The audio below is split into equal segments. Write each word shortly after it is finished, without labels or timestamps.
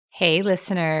Hey,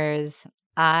 listeners.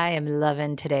 I am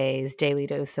loving today's daily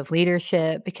dose of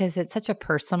leadership because it's such a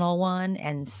personal one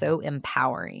and so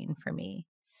empowering for me.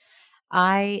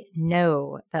 I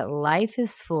know that life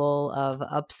is full of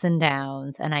ups and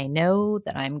downs, and I know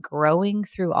that I'm growing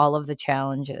through all of the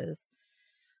challenges.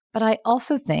 But I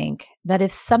also think that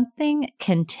if something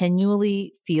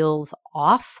continually feels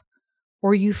off,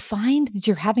 or you find that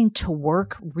you're having to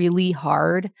work really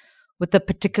hard with a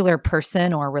particular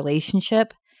person or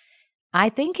relationship, I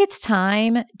think it's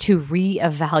time to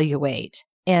reevaluate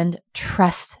and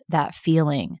trust that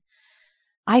feeling.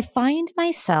 I find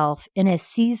myself in a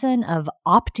season of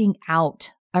opting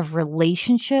out of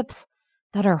relationships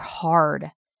that are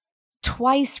hard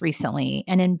twice recently,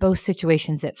 and in both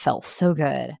situations, it felt so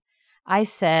good. I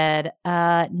said,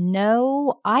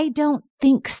 no, I don't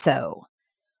think so,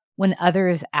 when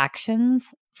others'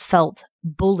 actions felt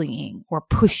bullying or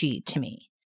pushy to me.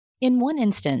 In one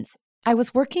instance, I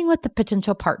was working with a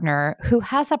potential partner who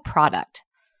has a product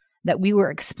that we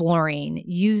were exploring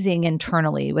using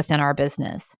internally within our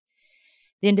business.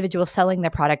 The individual selling the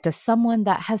product is someone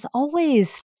that has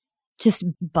always just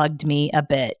bugged me a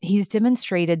bit. He's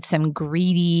demonstrated some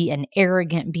greedy and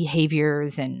arrogant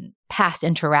behaviors in past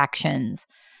interactions.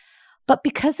 But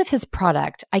because of his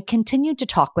product, I continued to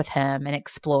talk with him and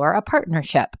explore a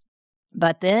partnership.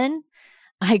 But then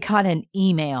I got an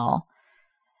email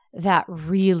that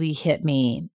really hit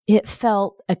me. It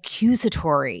felt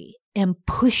accusatory and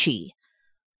pushy.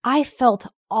 I felt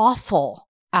awful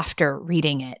after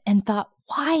reading it and thought,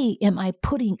 why am I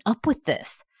putting up with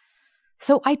this?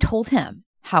 So I told him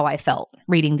how I felt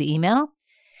reading the email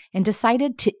and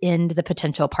decided to end the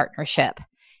potential partnership.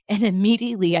 And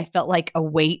immediately I felt like a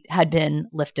weight had been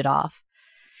lifted off.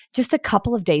 Just a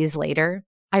couple of days later,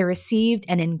 I received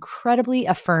an incredibly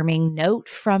affirming note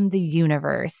from the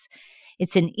universe.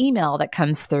 It's an email that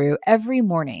comes through every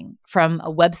morning from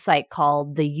a website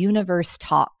called The Universe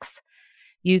Talks.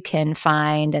 You can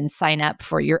find and sign up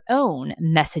for your own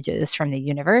messages from the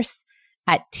universe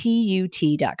at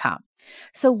tut.com.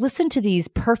 So listen to these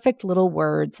perfect little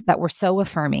words that were so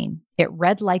affirming. It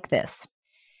read like this: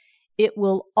 "It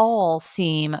will all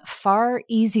seem far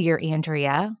easier,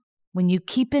 Andrea, when you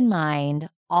keep in mind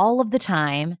all of the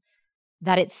time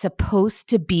that it's supposed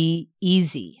to be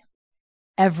easy.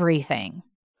 Everything."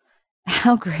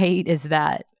 How great is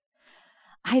that?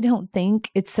 I don't think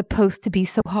it's supposed to be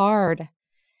so hard.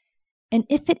 And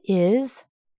if it is,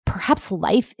 perhaps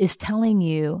life is telling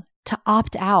you to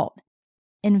opt out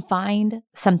and find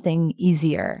something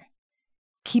easier.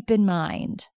 Keep in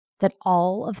mind that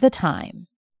all of the time,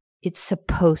 it's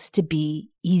supposed to be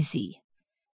easy.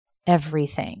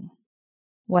 Everything.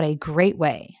 What a great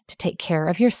way to take care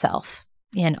of yourself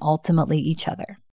and ultimately each other.